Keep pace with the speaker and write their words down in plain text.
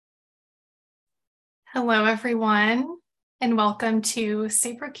Hello, everyone, and welcome to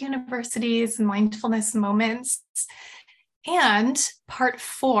Saybrook University's Mindfulness Moments and part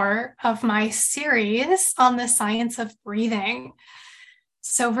 4 of my series on the science of breathing.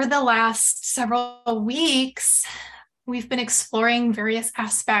 So over the last several weeks, we've been exploring various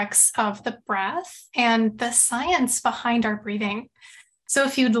aspects of the breath and the science behind our breathing. So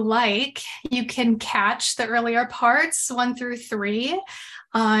if you'd like, you can catch the earlier parts 1 through 3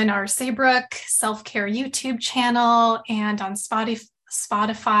 on our Saybrook self-care YouTube channel and on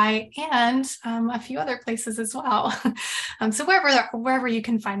Spotify and a few other places as well. So wherever you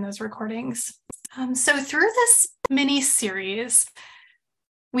can find those recordings. So through this mini series,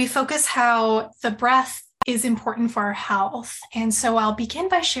 we focus how the breath is important for our health. And so I'll begin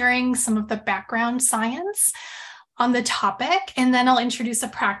by sharing some of the background science on the topic, and then I'll introduce a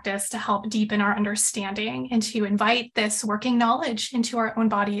practice to help deepen our understanding and to invite this working knowledge into our own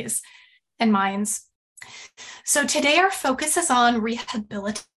bodies and minds. So today our focus is on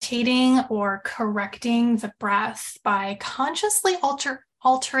rehabilitating or correcting the breath by consciously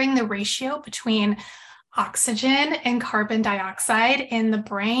altering the ratio between oxygen and carbon dioxide in the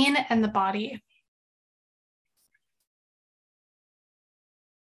brain and the body.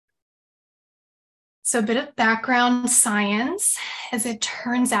 So a bit of background science. As it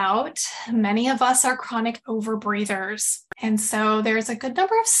turns out, many of us are chronic overbreathers. And so there's a good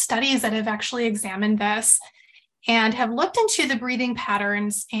number of studies that have actually examined this and have looked into the breathing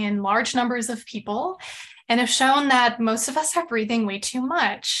patterns in large numbers of people and have shown that most of us are breathing way too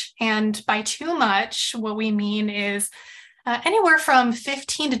much. And by too much, what we mean is anywhere from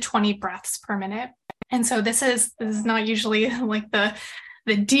 15 to 20 breaths per minute. And so this is not usually like the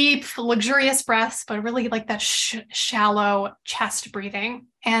deep, luxurious breaths, but really like that shallow chest breathing.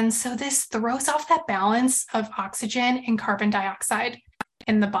 And so this throws off that balance of oxygen and carbon dioxide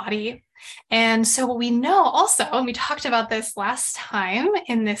in the body. And so what we know also, and we talked about this last time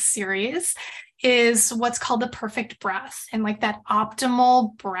in this series, is what's called the perfect breath and like that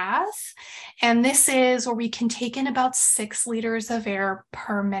optimal breath. And this is where we can take in about 6 liters of air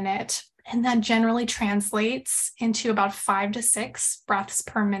per minute. And that generally translates into about 5 to 6 breaths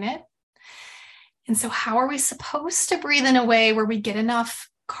per minute. And so how are we supposed to breathe in a way where we get enough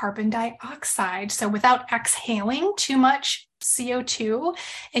carbon dioxide? So without exhaling too much CO2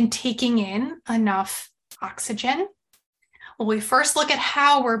 and taking in enough oxygen? Well, we first look at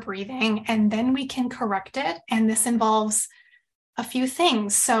how we're breathing and then we can correct it. And this involves a few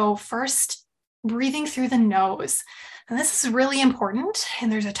things. So first, breathing through the nose. And this is really important.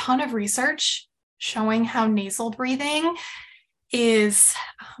 And there's a ton of research showing how nasal breathing is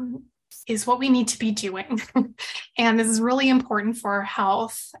what we need to be doing. And this is really important for our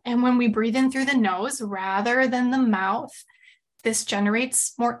health. And when we breathe in through the nose rather than the mouth, this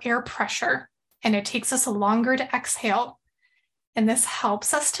generates more air pressure and it takes us longer to exhale. And this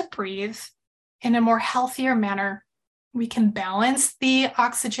helps us to breathe in a more healthier manner. We can balance the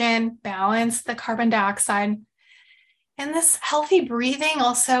oxygen, balance the carbon dioxide. And this healthy breathing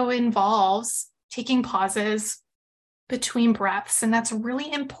also involves taking pauses between breaths. And that's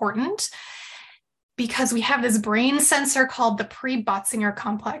really important because we have this brain sensor called the pre-Botzinger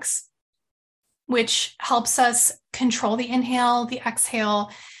complex, which helps us control the inhale, the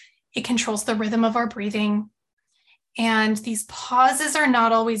exhale. It controls the rhythm of our breathing. And these pauses are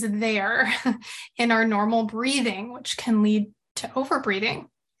not always there in our normal breathing, which can lead to overbreathing.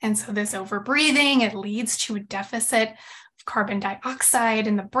 And so this overbreathing, it leads to a deficit of carbon dioxide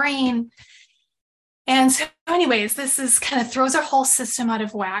in the brain. And so anyways, this is kind of throws our whole system out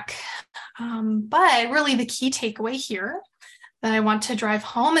of whack. But really the key takeaway here that I want to drive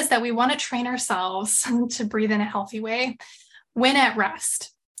home is that we want to train ourselves to breathe in a healthy way when at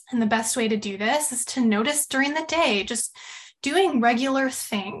rest. And the best way to do this is to notice during the day, just doing regular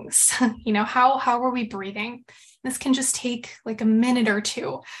things. How are we breathing? This can just take like a minute or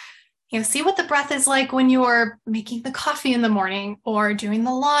two. See what the breath is like when you're making the coffee in the morning or doing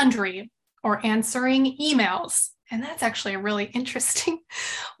the laundry or answering emails. And that's actually a really interesting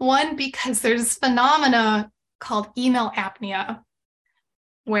one because there's phenomena called email apnea,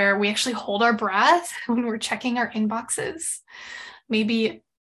 where we actually hold our breath when we're checking our inboxes. Maybe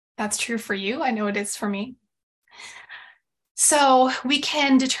that's true for you. I know it is for me. So we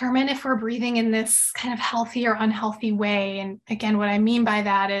can determine if we're breathing in this kind of healthy or unhealthy way. And again, what I mean by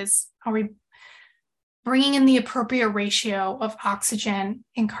that is, are we bringing in the appropriate ratio of oxygen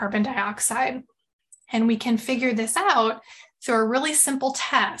and carbon dioxide? And we can figure this out through a really simple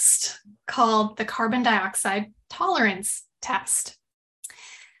test called the carbon dioxide tolerance test.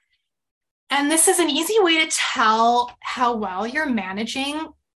 And this is an easy way to tell how well you're managing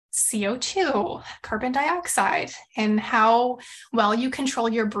CO2, carbon dioxide, and how well you control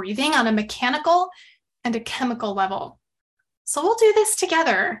your breathing on a mechanical and a chemical level. So we'll do this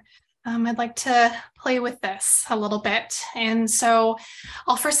together. I'd like to play with this a little bit. And so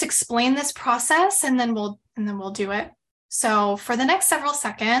I'll first explain this process and then we'll do it. So for the next several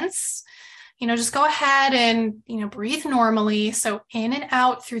seconds, just go ahead and, breathe normally. So in and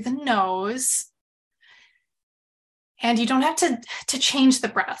out through the nose. And you don't have to change the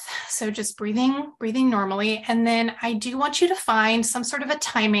breath. So just breathing normally. And then I do want you to find some sort of a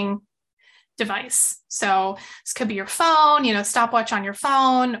timing device. So this could be your phone, stopwatch on your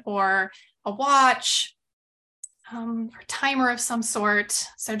phone, or a watch, or timer of some sort.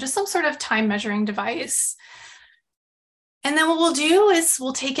 So just some sort of time measuring device. And then what we'll do is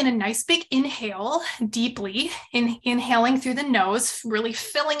we'll take in a nice big inhale deeply, inhaling through the nose, really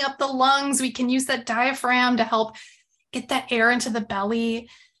filling up the lungs. We can use that diaphragm to help get that air into the belly.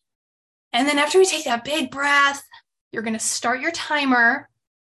 And then after we take that big breath, you're going to start your timer.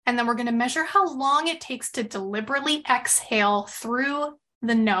 And then we're going to measure how long it takes to deliberately exhale through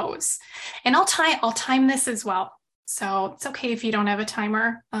the nose. And I'll time this as well. So it's okay if you don't have a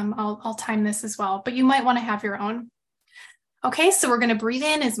timer. I'll time this as well, but you might want to have your own. Okay, so we're going to breathe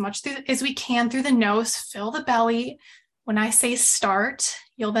in as much as we can through the nose, fill the belly. When I say start,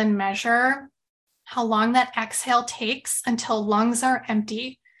 you'll then measure how long that exhale takes until lungs are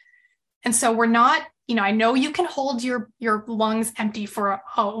empty. And so we're not, I know you can hold your lungs empty for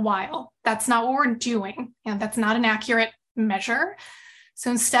a while. That's not what we're doing. And that's not an accurate measure.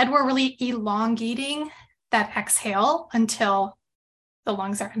 So instead, we're really elongating that exhale until the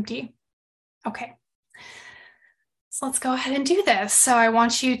lungs are empty. Okay. So let's go ahead and do this. So I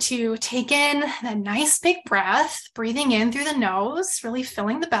want you to take in a nice big breath, breathing in through the nose, really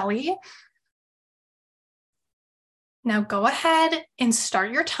filling the belly. Now go ahead and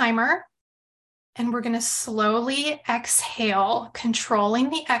start your timer. And we're going to slowly exhale, controlling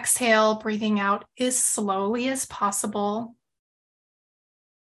the exhale, breathing out as slowly as possible.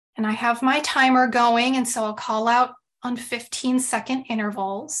 And I have my timer going, and so I'll call out on 15-second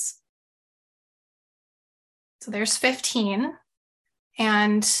intervals. So there's 15.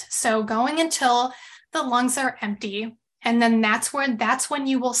 And so going until the lungs are empty. And then that's when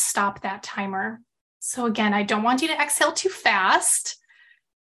you will stop that timer. So again, I don't want you to exhale too fast.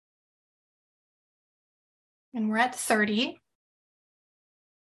 And we're at 30.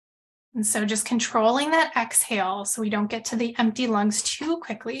 And so just controlling that exhale so we don't get to the empty lungs too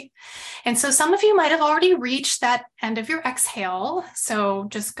quickly. And so some of you might have already reached that end of your exhale. So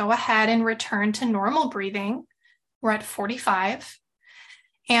just go ahead and return to normal breathing. We're at 45.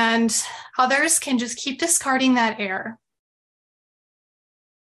 And others can just keep discarding that air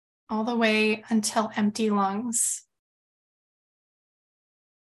all the way until empty lungs.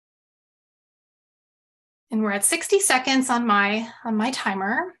 And we're at 60 seconds on my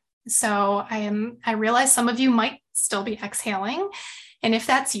timer. So I realize some of you might still be exhaling. And if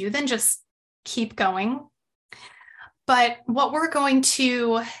that's you, then just keep going. But what we're going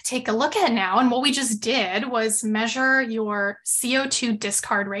to take a look at now, and what we just did was measure your CO2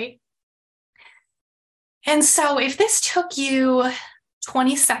 discard rate. And so if this took you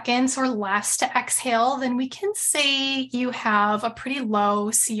 20 seconds or less to exhale, then we can say you have a pretty low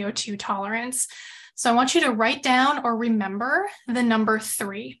CO2 tolerance. So I want you to write down or remember the number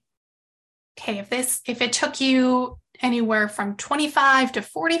 3. Okay, if it took you anywhere from 25 to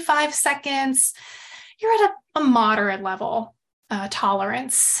 45 seconds, you're at a moderate level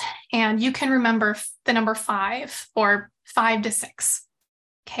tolerance. And you can remember the number 5 or 5 to 6.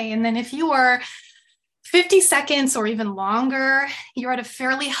 Okay, and then if you were 50 seconds or even longer, you're at a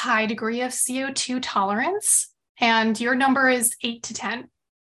fairly high degree of CO2 tolerance, and your number is 8 to 10.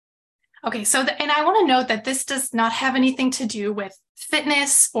 Okay, and I want to note that this does not have anything to do with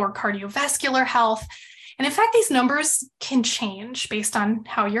fitness or cardiovascular health. And in fact, these numbers can change based on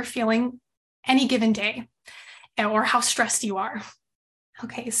how you're feeling any given day or how stressed you are.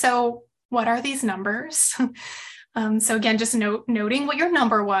 Okay, so what are these numbers? So again, just noting what your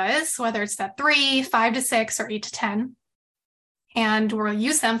number was, whether it's that 3, 5 to 6, or 8 to 10. And we'll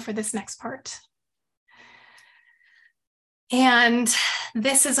use them for this next part. And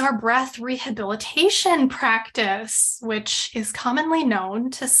this is our breath rehabilitation practice, which is commonly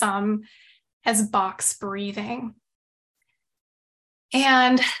known to some as box breathing.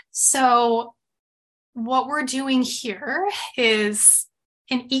 And so what we're doing here is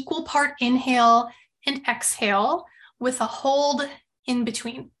an equal part inhale and exhale with a hold in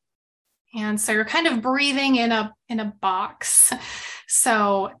between. And so you're kind of breathing in a box.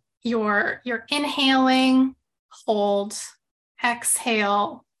 So you're inhaling, hold,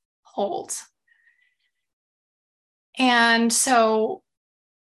 exhale, hold. And so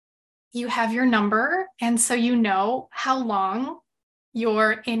you have your number, and so you know how long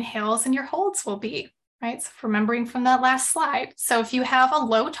your inhales and your holds will be, right? So remembering from that last slide. So if you have a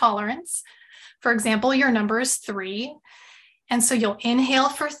low tolerance, for example, your number is 3, and so you'll inhale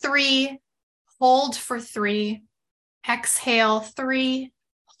for 3, hold for 3, exhale 3,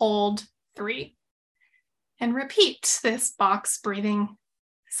 hold 3, and repeat this box breathing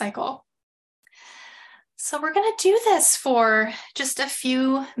cycle. So we're going to do this for just a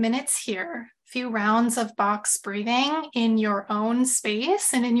few minutes here, a few rounds of box breathing in your own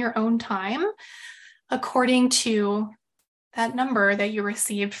space and in your own time, according to that number that you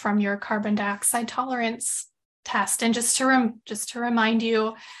received from your carbon dioxide tolerance test. And just to remind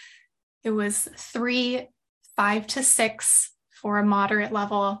you, it was 3, 5 to 6 for a moderate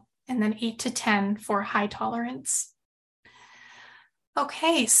level, and then 8 to 10 for high tolerance.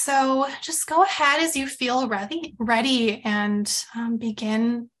 Okay, so just go ahead as you feel ready and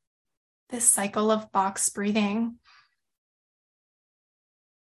begin this cycle of box breathing.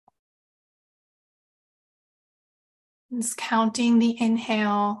 Just counting the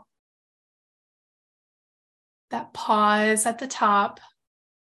inhale, that pause at the top,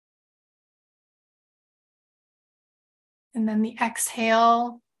 and then the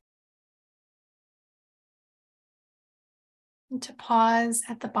exhale, and to pause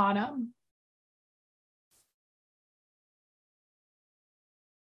at the bottom.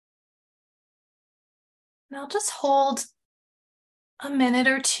 And I'll just hold a minute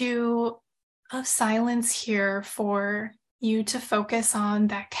or two of silence here for you to focus on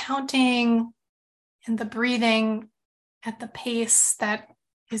that counting and the breathing at the pace that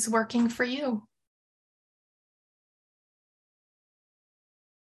is working for you.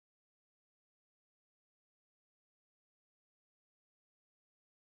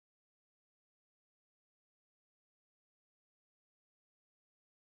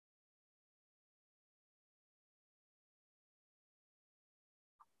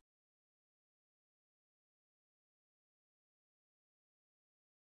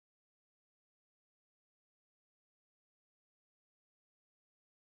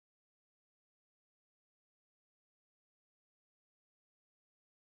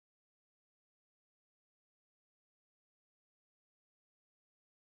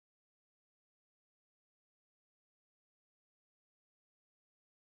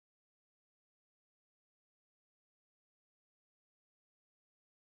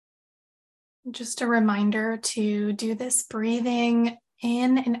 Just a reminder to do this breathing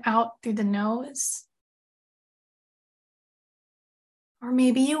in and out through the nose. Or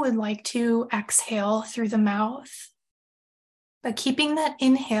maybe you would like to exhale through the mouth, but keeping that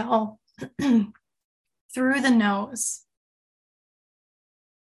inhale through the nose.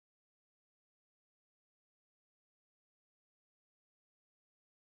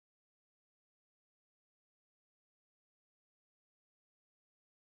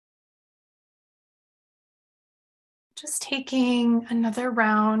 Just taking another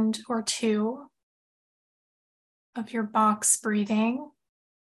round or two of your box breathing.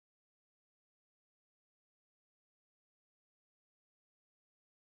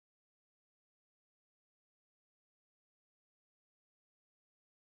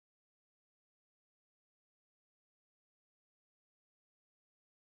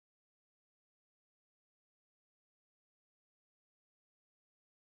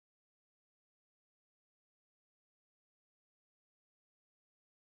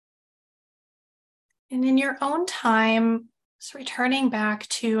 And in your own time, just returning back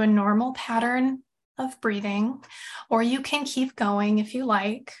to a normal pattern of breathing, or you can keep going if you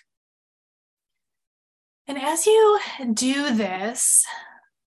like. And as you do this,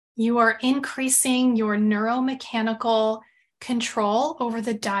 you are increasing your neuromechanical control over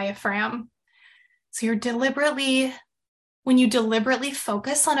the diaphragm. So when you deliberately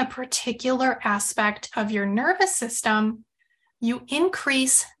focus on a particular aspect of your nervous system, you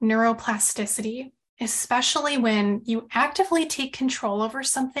increase neuroplasticity, especially when you actively take control over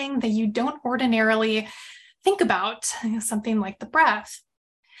something that you don't ordinarily think about, something like the breath,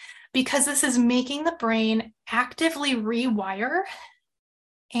 because this is making the brain actively rewire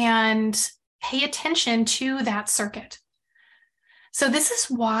and pay attention to that circuit. So this is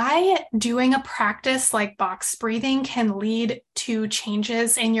why doing a practice like box breathing can lead to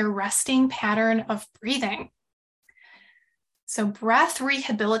changes in your resting pattern of breathing. So breath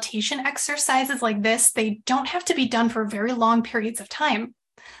rehabilitation exercises like this, they don't have to be done for very long periods of time.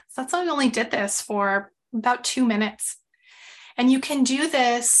 So that's why we only did this for about 2 minutes. And you can do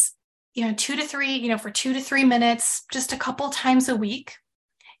this, for 2 to 3 minutes, just a couple times a week.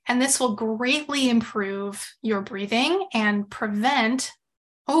 And this will greatly improve your breathing and prevent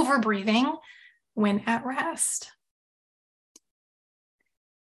overbreathing when at rest.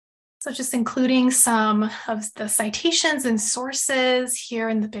 So just including some of the citations and sources here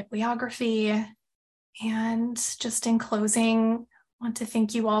in the bibliography. And just in closing, I want to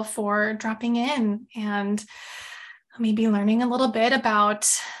thank you all for dropping in and maybe learning a little bit about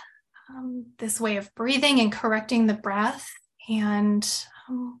this way of breathing and correcting the breath, and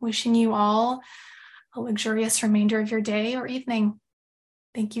wishing you all a luxurious remainder of your day or evening.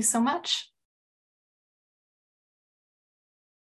 Thank you so much.